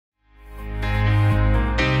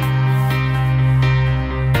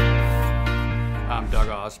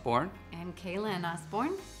Osborne. And Kaylin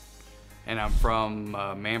Osborne. And I'm from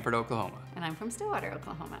Manford, Oklahoma. And I'm from Stillwater,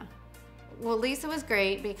 Oklahoma. Well, Lisa was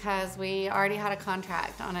great because we already had a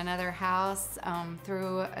contract on another house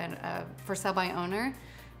through a for sale by owner.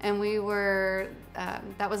 And we were,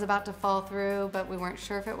 that was about to fall through, but we weren't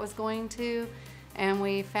sure if it was going to. And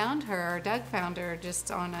we found her, or Doug found her, just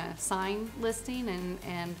on a sign listing,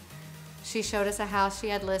 and she showed us a house she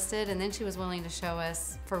had listed, and then she was willing to show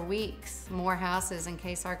us for weeks more houses in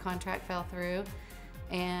case our contract fell through.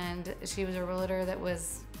 And she was a realtor that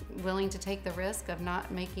was willing to take the risk of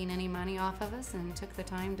not making any money off of us and took the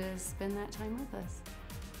time to spend that time with us.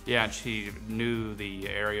 Yeah, and she knew the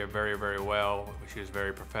area very, very well. She was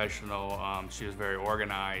very professional. She was very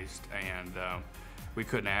organized, and we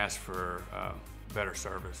couldn't ask for better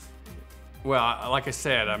service. Well, like I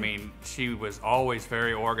said, I mean, she was always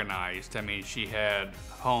very organized. I mean, she had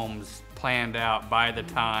homes planned out by the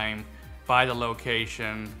time, by the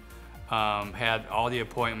location, had all the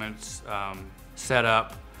appointments set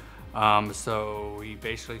up. So we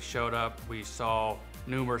basically showed up, we saw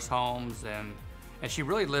numerous homes, and she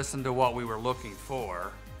really listened to what we were looking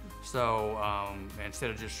for. So instead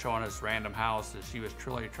of just showing us random houses, she was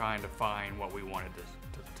truly trying to find what we wanted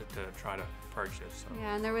to try to purchase. So.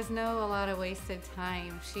 Yeah, and there was a lot of wasted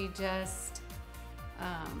time. She just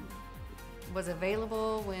was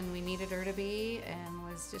available when we needed her to be, and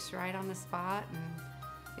was just right on the spot. And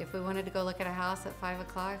if we wanted to go look at a house at 5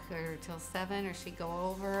 o'clock or till 7, or she'd go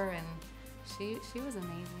over, and she was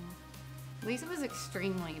amazing. Lisa was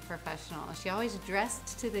extremely professional. She always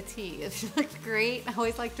dressed to the T. She looked great. I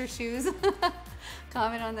always liked her shoes.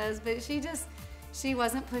 Comment on those, but she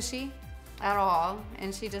wasn't pushy at all,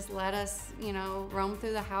 and she just let us, roam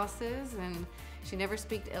through the houses, and she never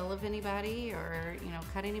speak ill of anybody or,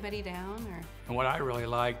 cut anybody down. And what I really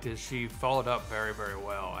liked is she followed up very, very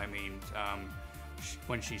well. I mean,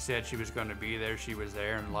 when she said she was going to be there, she was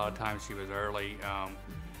there, and a lot of times she was early.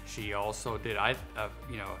 She also did, a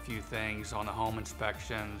few things on the home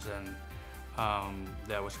inspections, and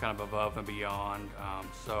that was kind of above and beyond.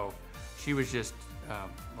 So she was just,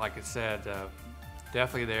 like I said,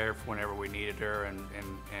 definitely there whenever we needed her,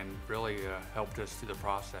 and really helped us through the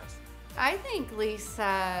process. I think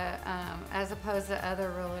Lisa, as opposed to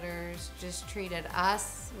other realtors, just treated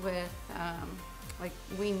us with, like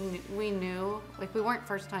we knew, like we weren't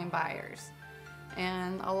first-time buyers.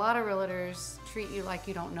 And a lot of realtors treat you like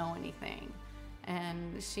you don't know anything.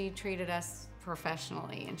 And she treated us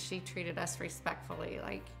professionally, and she treated us respectfully.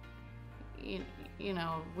 Like,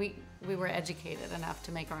 we were educated enough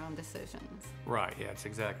to make our own decisions. Right, yeah, that's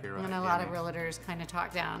exactly right. And a lot of realtors kind of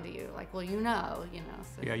talk down to you, like, well,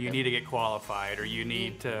 So yeah, you need to get qualified, or you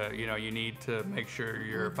need to, you need to make sure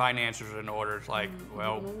your finances are in order. It's like,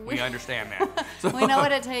 well, we understand that. So, we know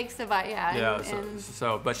what it takes to buy, yeah.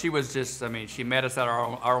 Yeah, but she was just, I mean, she met us at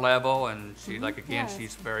our level, and she,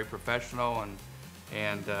 she's very professional,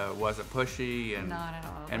 and wasn't pushy, and not at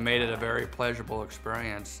all. And made it a very pleasurable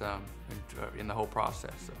experience in the whole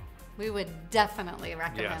process. So we would definitely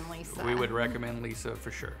recommend Lisa. We would recommend Lisa for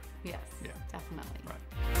sure. Yes, definitely.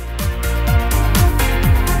 Right.